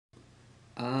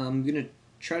I'm going to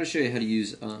try to show you how to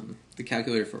use the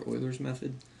calculator for Euler's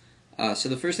method. So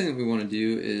the first thing that we want to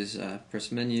do is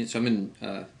press menu. So I'm in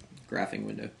graphing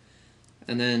window.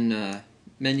 And then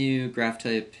menu, graph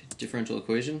type, differential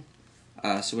equation.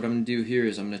 So what I'm going to do here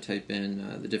is I'm going to type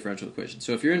in the differential equation.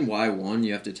 So if you're in y1,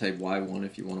 you have to type y1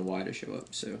 if you want a y to show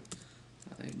up. So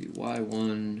I do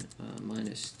y1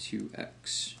 minus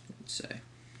 2x, let's say.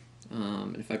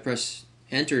 And if I press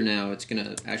enter now, it's going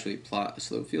to actually plot a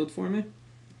slope field for me.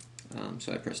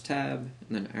 So I press tab and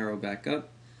then arrow back up.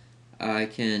 I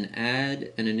can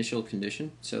add an initial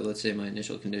condition. So let's say my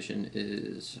initial condition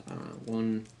is, I don't know,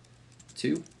 1,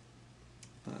 2.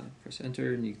 Press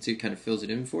enter and you can see it kind of fills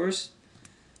it in for us.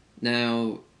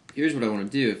 Now, here's what I want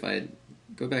to do. If I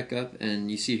go back up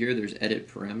and you see here there's edit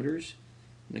parameters,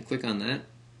 I'm going to click on that.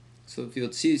 So if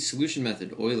you'll see solution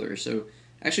method Euler. So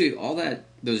actually all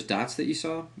those dots that you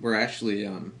saw were actually,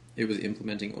 it was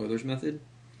implementing Euler's method.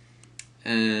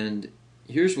 And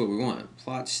here's what we want,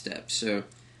 plot step. So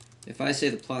if I say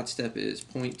the plot step is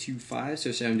 0.25,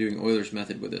 so say I'm doing Euler's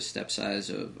method with a step size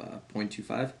of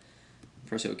 0.25,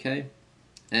 press OK.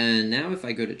 And now if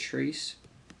I go to trace,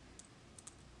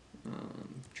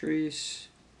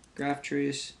 graph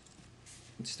trace,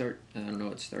 and start, I don't know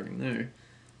what's starting there,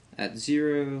 at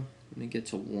 0, let me get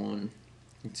to 1. You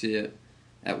can see it.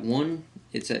 At 1,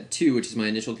 it's at 2, which is my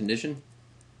initial condition.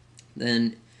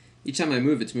 Then each time I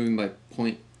move, it's moving by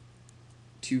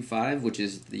 0.25, which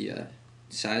is the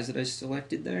size that I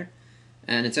selected there.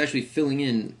 And it's actually filling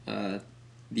in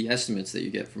the estimates that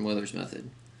you get from Euler's method.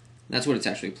 And that's what it's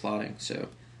actually plotting. So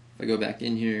if I go back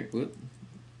in here,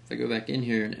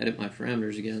 and edit my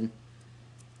parameters again,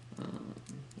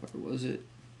 where was it?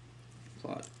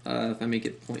 Plot. If I make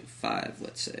it 0.5,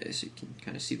 let's say, so you can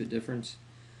kind of see the difference.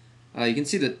 You can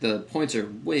see that the points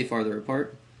are way farther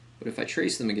apart, but if I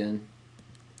trace them again,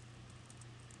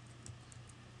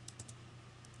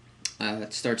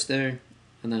 it starts there,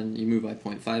 and then you move by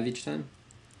 0.5 each time.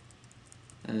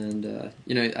 And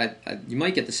you know, you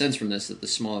might get the sense from this that the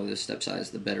smaller the step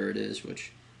size, the better it is,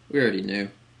 which we already knew.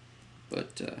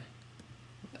 But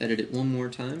edit it one more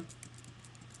time,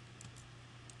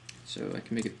 so I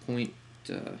can make it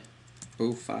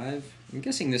 0.05. I'm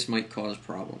guessing this might cause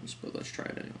problems, but let's try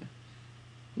it anyway.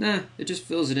 Nah, it just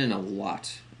fills it in a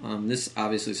lot. This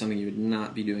obviously is something you would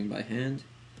not be doing by hand.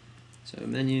 So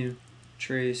menu,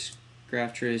 trace,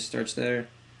 graph trace starts there,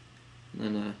 and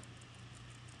then a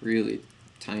really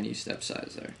tiny step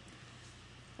size there.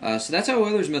 So that's how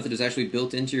Euler's method is actually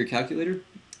built into your calculator,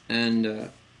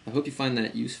 and I hope you find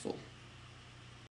that useful.